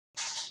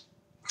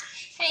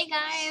Hey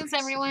guys,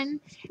 everyone.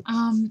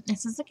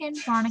 This is again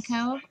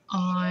Veronica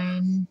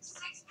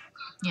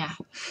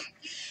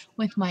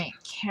with my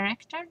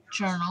character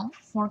journal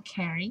for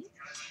Cari.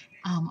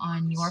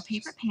 On Your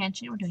Paper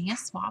Pantry, we're doing a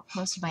swap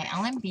hosted by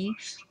LMB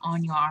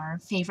on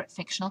your favorite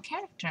fictional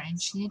character, and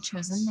she had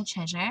chosen the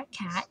Cheshire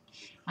Cat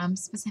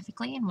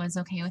specifically and was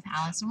okay with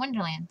Alice in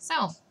Wonderland.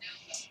 So,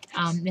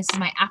 this is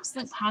my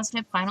absolute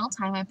positive final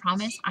time. I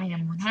promise I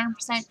am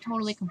 100%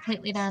 totally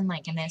completely done,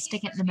 like gonna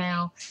stick it in the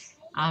mail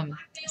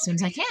as soon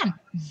as I can.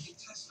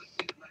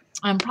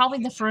 I'm probably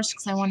the first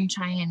because I want to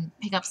try and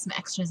pick up some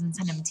extras and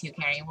send them to you,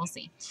 Cari. We'll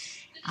see.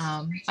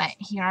 But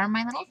here are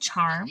my little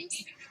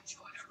charms.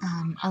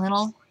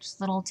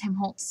 Just little Tim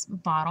Holtz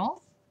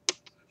bottle.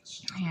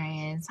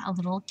 Here is a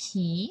little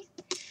key.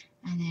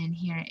 And then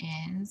here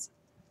is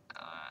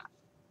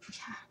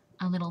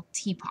a little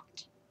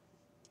teapot.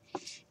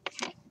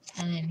 Okay.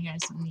 And then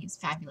here's some of these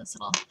fabulous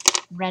little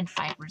red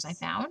fibers I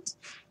found.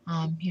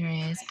 Here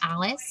is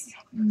Alice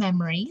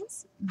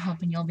Memories. I'm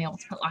hoping you'll be able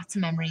to put lots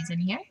of memories in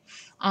here.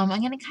 I'm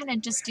going to kind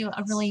of just do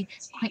a really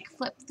quick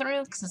flip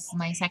through because this is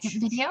my second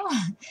video.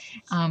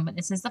 But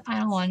this is the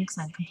final one because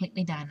I'm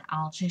completely done.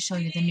 I'll just show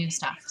you the new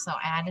stuff. So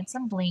I added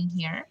some bling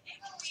here.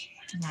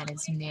 That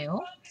is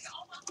new.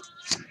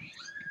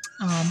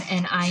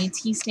 And I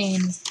tea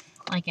stained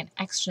like an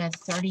extra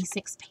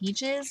 36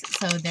 pages.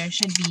 So there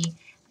should be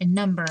a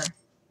number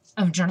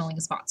of journaling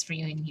spots for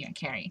you in here,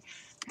 Cari.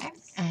 Okay.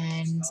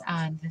 And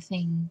the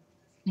thing,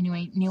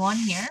 anyway, new on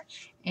here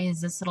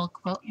is this little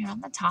quote here on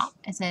the top.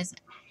 It says,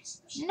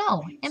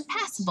 "No,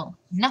 impassable.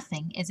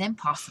 Nothing is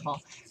impossible."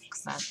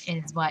 Because that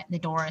is what the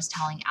door is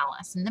telling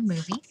Alice in the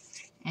movie.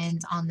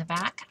 And on the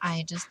back,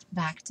 I just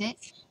backed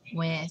it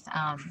with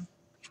a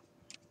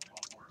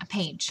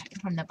page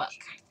from the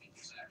book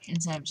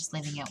instead of just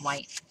leaving it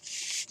white.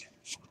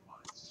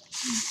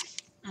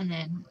 And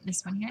then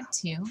this one here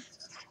too.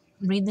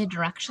 "Read the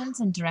directions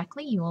and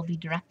directly you will be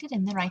directed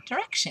in the right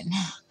direction."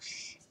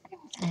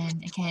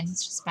 And again,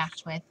 it's just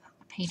backed with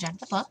a page out of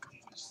the book.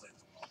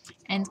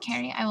 And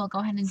Cari, I will go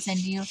ahead and send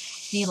you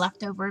the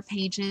leftover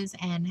pages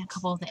and a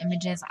couple of the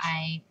images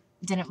I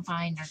didn't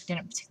find or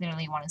didn't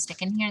particularly want to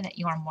stick in here that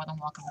you are more than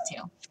welcome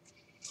to.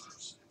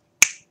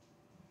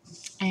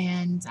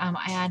 And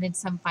I added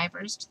some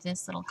fibers to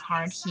this little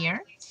card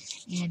here.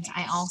 And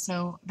I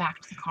also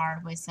backed the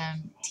card with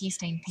some tea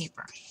stained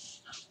paper.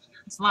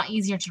 It's a lot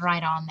easier to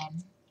write on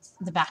than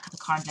the back of the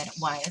card that it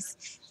was.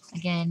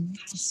 Again,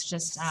 it's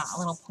just a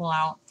little pull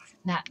out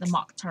that the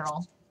mock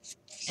turtle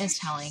is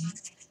telling.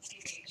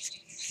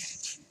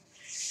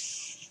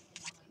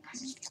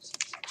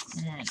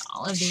 And then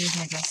all of these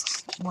are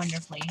just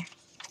wonderfully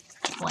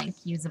blank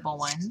usable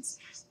ones.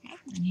 Okay.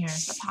 And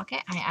here's the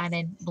pocket. I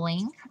added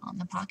bling on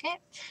the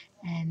pocket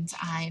and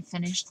I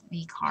finished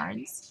the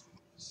cards.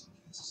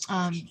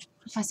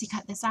 Fussy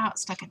cut this out,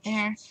 stuck it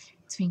there.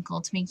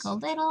 "Twinkle, twinkle,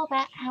 little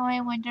bat, how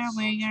I wonder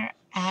where you're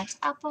at.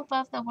 Up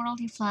above the world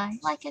you fly,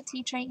 like a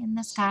tea tray in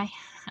the sky."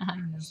 I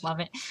just love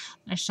it.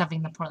 They're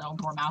shoving the poor little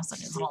dormouse in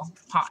his little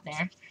pot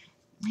there.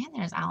 And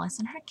there's Alice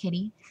and her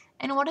kitty.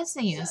 "And what is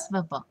the use of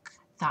a book,"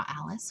 thought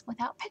Alice,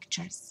 "without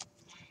pictures?"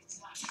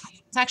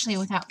 It's actually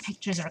without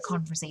pictures or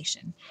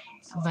conversation.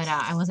 But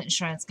I wasn't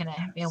sure I was going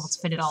to be able to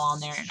fit it all on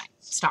there, and I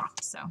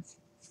stopped. So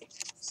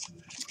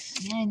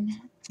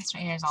again, this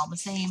right here is all the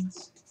same.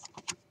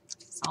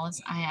 So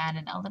I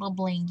added a little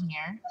bling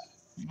here,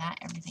 and that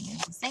everything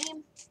is the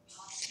same.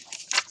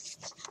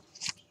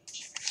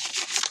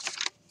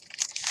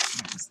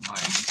 There's more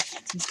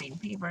tea stained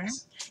paper.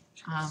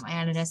 I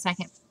added a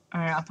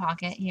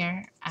pocket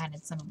here,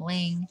 added some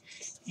bling,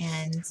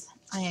 and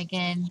I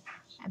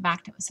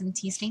backed it with some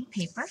tea stained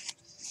paper.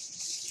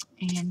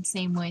 And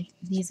same with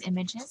these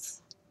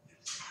images.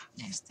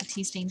 There's the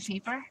tea stained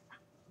paper.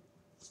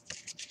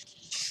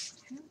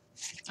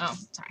 Oh,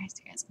 sorry,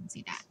 so you guys can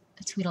see that.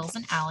 The Tweedles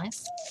and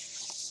Alice.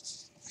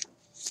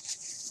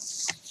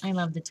 I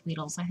love the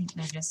Tweedles. I think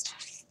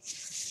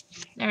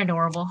they're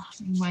adorable.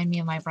 Remind me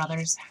of my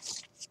brothers.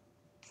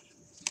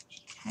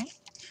 Okay.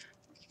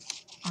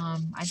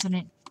 I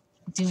didn't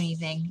do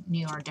anything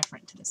new or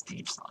different to this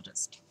page, so I'll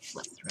just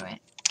flip through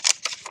it.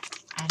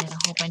 Added a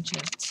whole bunch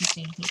of tea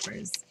stained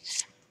papers.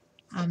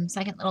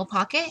 Second little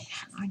pocket.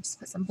 I just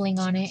put some bling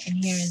on it,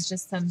 and here is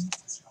just some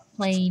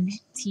plain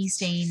tea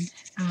stained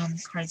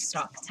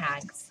cardstock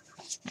tags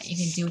that you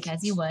can do with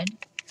as you would.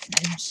 And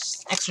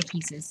there's extra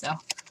pieces, so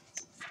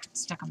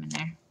stuck them in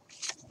there.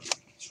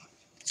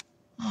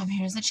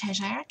 Here's the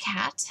Cheshire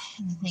Cat.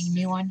 And the thing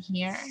new on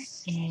here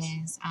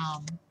is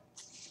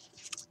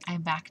I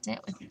backed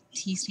it with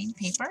tea stained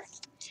paper.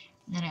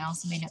 And then I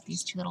also made up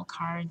these two little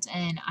cards,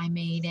 and I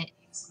made it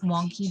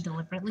wonky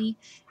deliberately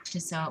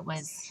just so it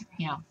was,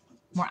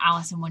 more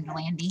Alice in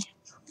Wonderlandy.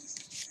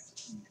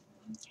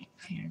 Okay,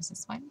 here's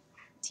this one.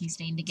 Tea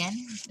stained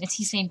again. A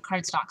tea stained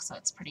cardstock, so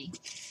it's pretty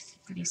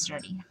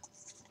sturdy.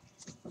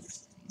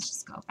 Let's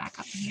just go back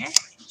up here.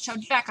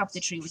 Back up the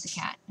tree with the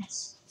cat.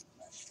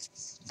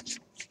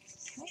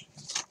 Okay.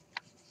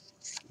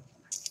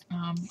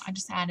 I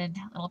just added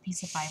a little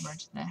piece of fiber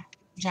to the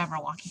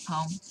Jabberwocky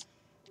poem.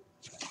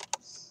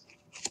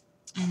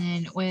 And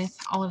then with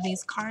all of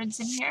these cards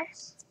in here,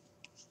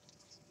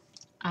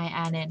 I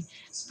added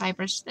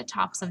fibers to the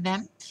tops of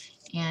them,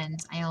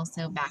 and I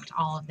also backed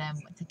all of them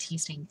with the tea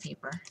stain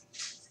paper,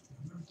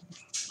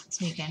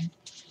 so you can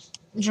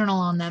journal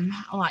on them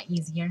a lot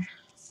easier.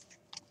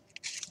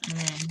 And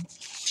then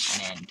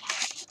added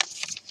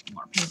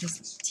more pages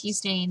of tea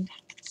stained.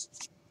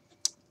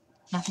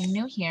 Nothing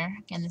new here.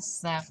 Again, this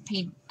is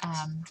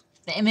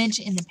the image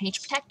in the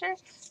page protector,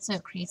 so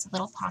it creates a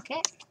little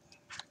pocket.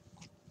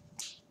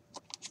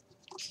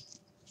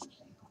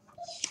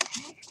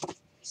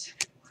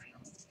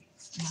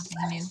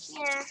 Nothing new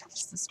here.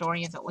 Just the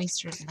story of the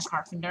oysters and the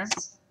carpenter.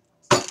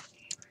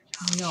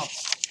 Nope.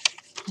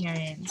 Here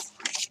is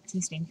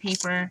tea stained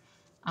paper.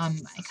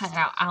 I cut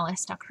out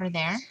Alice, stuck her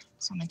there.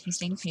 So on the tea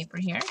stained paper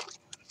here.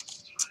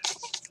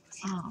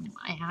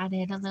 I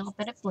added a little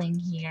bit of bling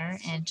here,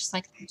 and just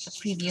like the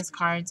previous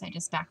cards, I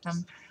just backed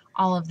them,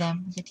 all of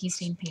them, with the tea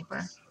stained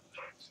paper.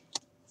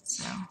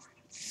 So,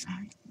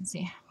 you can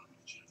see,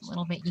 a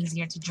little bit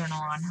easier to journal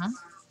on, huh?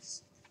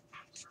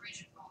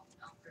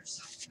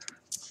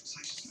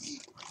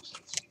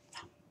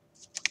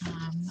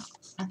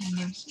 Nothing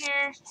new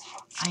here.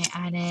 I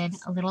added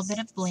a little bit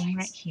of bling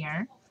right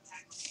here.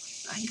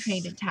 I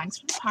created tags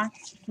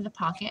for the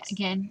pocket.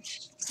 Again,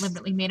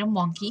 deliberately made them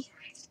wonky.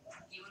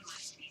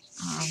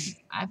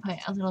 I put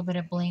a little bit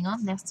of bling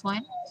on this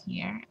one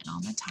here and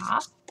on the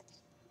top.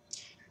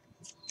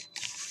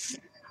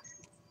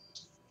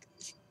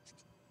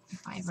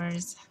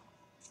 Fibers.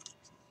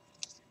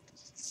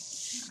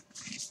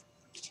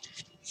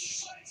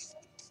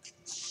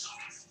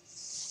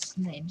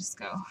 And then just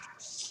go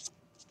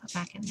put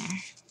back in there.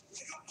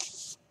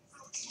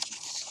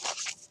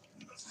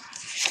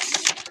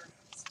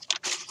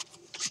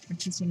 For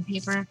tea stained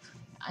paper.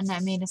 And I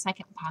made a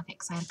second pocket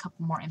because I had a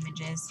couple more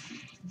images.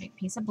 A big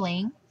piece of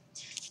bling.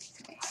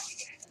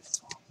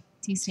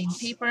 Tea stained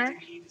paper.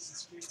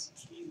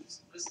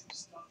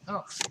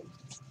 Oh,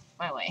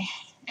 my way.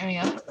 There we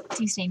go.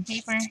 Tea stained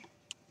paper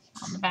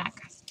on the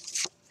back.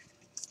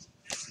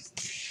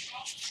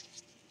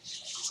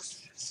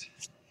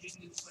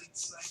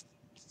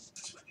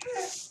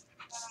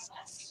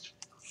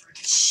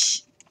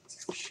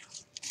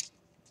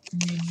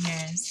 And then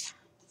here's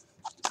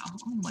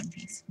one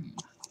piece.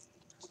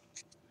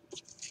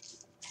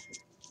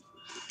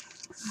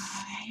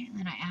 Okay, and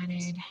then I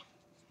added a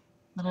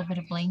little bit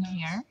of bling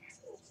here.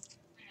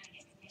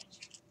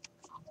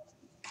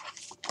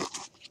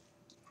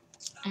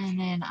 And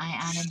then I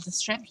added the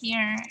strip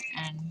here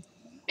and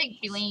big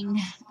bling.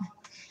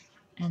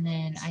 And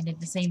then I did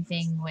the same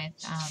thing with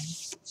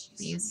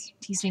these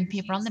tea stained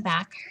paper on the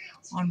back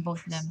on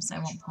both of them, so I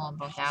won't pull them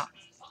both out.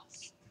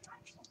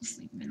 Just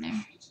leave them in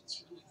there.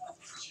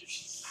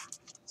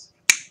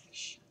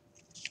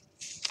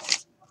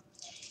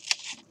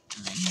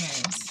 And then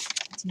here's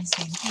tea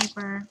stained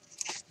paper.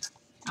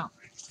 Oh,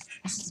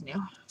 this is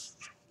new.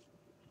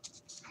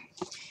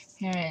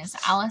 Here is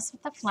Alice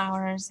with the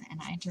flowers,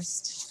 and I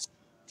just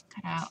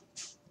cut out,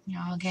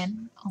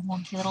 again, a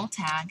wonky little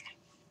tag.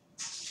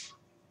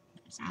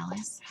 There's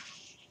Alice.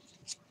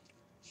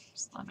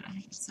 Just love it. I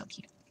think it's so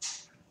cute.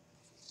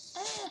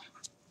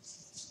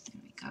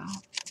 There we go.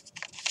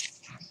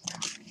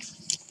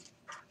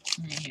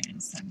 And then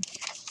here's some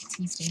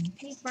tea stained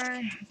paper,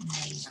 and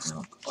then a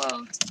little quote,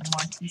 and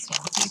more tea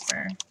stained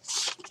paper,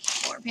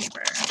 more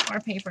paper,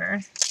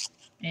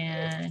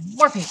 and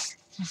more paper.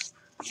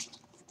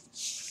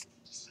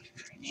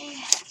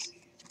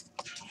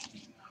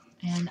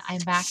 And I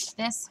backed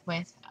this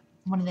with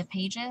one of the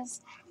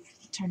pages,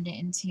 turned it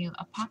into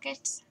a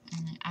pocket,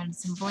 and added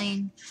some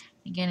bling.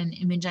 Again, an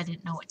image I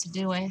didn't know what to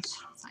do with,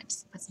 so I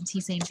just put some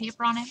tea stained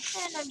paper on it,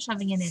 and I'm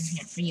shoving it in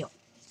here for you.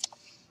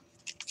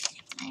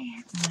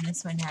 Okay. And then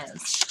this one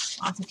has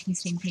lots of tea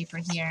stained paper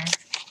here.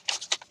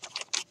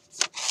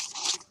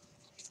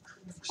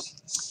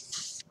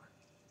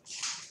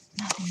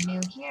 Nothing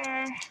new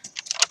here.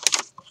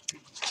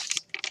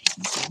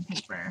 Tea stained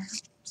paper.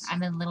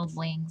 Added little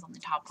blings on the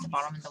top and the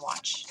bottom of the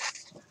watch.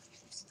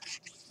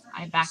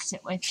 I backed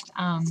it with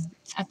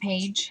a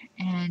page,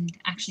 and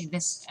actually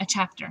a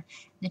chapter.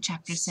 The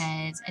chapter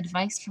says,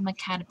 "Advice from a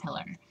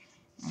Caterpillar."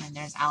 And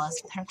there's Alice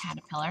with her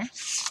caterpillar.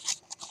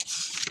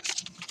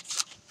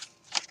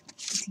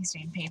 Tea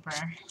stained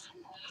paper.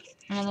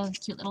 Another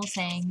cute little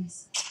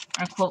sayings,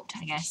 or quote,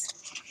 I guess.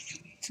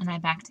 And I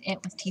backed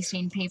it with tea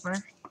stained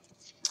paper,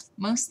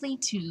 mostly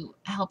to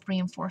help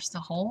reinforce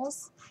the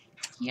holes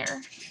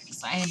here,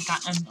 because I had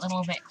gotten a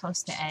little bit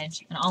close to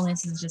edge, and all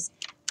this is just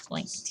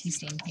blank tea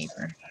stained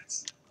paper.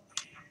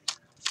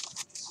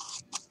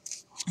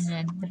 And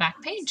then the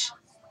back page.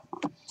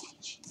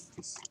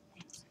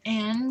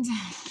 And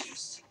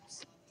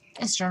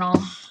this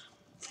journal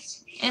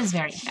is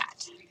very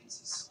fat.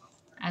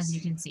 As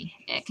you can see,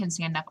 it can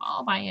stand up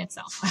all by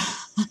itself.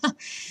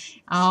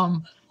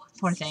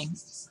 Poor thing.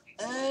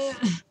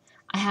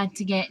 I had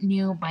to get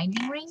new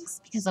binding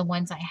rings because the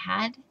ones I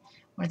had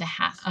were the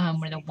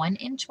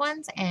 1-inch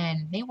ones,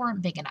 and they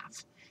weren't big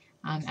enough.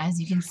 As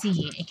you can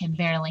see, it can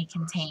barely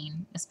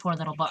contain this poor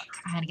little book.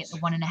 I had to get the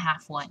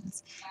 1.5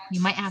 ones.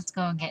 You might have to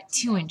go and get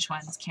 2-inch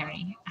ones,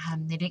 Cari.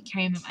 They didn't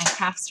carry them at my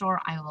craft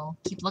store. I will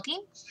keep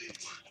looking,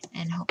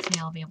 and hopefully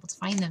I'll be able to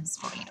find those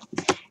for you.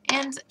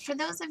 And for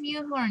those of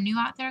you who are new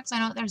out there, because I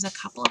know there's a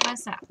couple of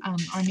us that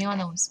are new on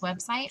this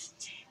website,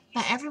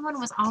 but everyone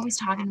was always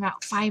talking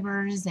about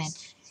fibers,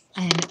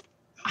 and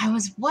I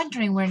was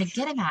wondering where to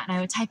get them at, and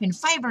I would type in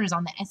fibers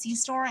on the Etsy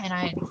store,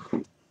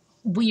 and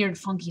weird,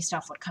 funky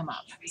stuff would come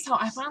up. So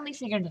I finally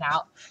figured it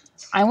out.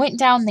 I went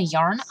down the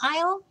yarn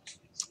aisle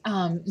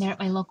there at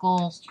my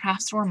local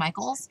craft store,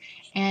 Michael's,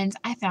 and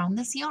I found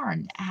this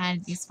yarn that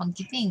had these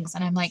funky things,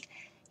 and I'm like,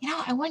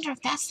 I wonder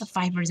if that's the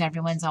fibers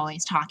everyone's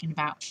always talking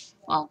about.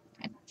 Well,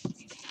 it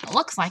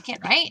looks like it,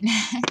 right?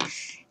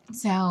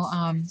 So,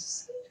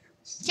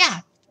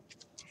 yeah.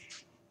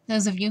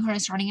 Those of you who are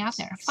starting out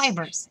there,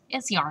 fibers,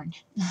 it's yarn.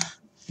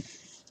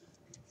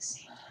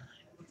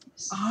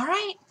 All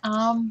right.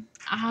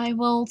 I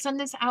will send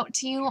this out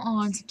to you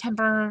on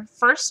September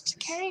 1st,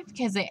 Cari,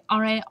 because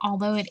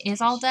although it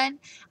is all done,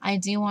 I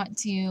do want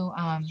to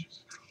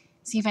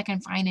see if I can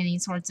find any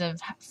sorts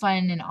of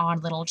fun and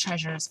odd little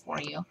treasures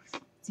for you.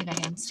 See if I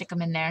can stick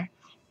them in there.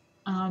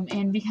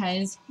 And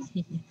because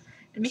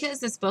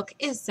this book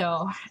is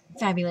so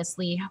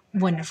fabulously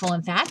wonderful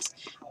and fat,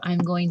 I'm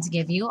going to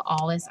give you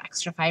all this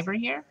extra fiber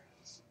here.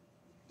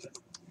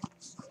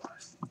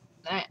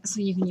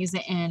 So you can use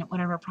it in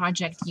whatever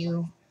project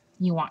you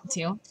want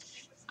to,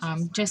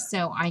 just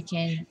so I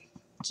can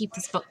keep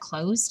this book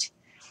closed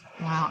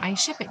while I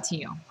ship it to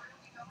you.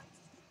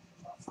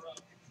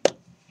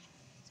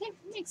 It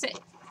makes it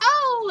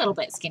a little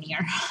bit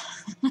skinnier.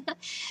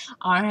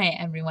 All right,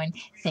 everyone.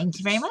 Thank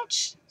you very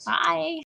much. Bye.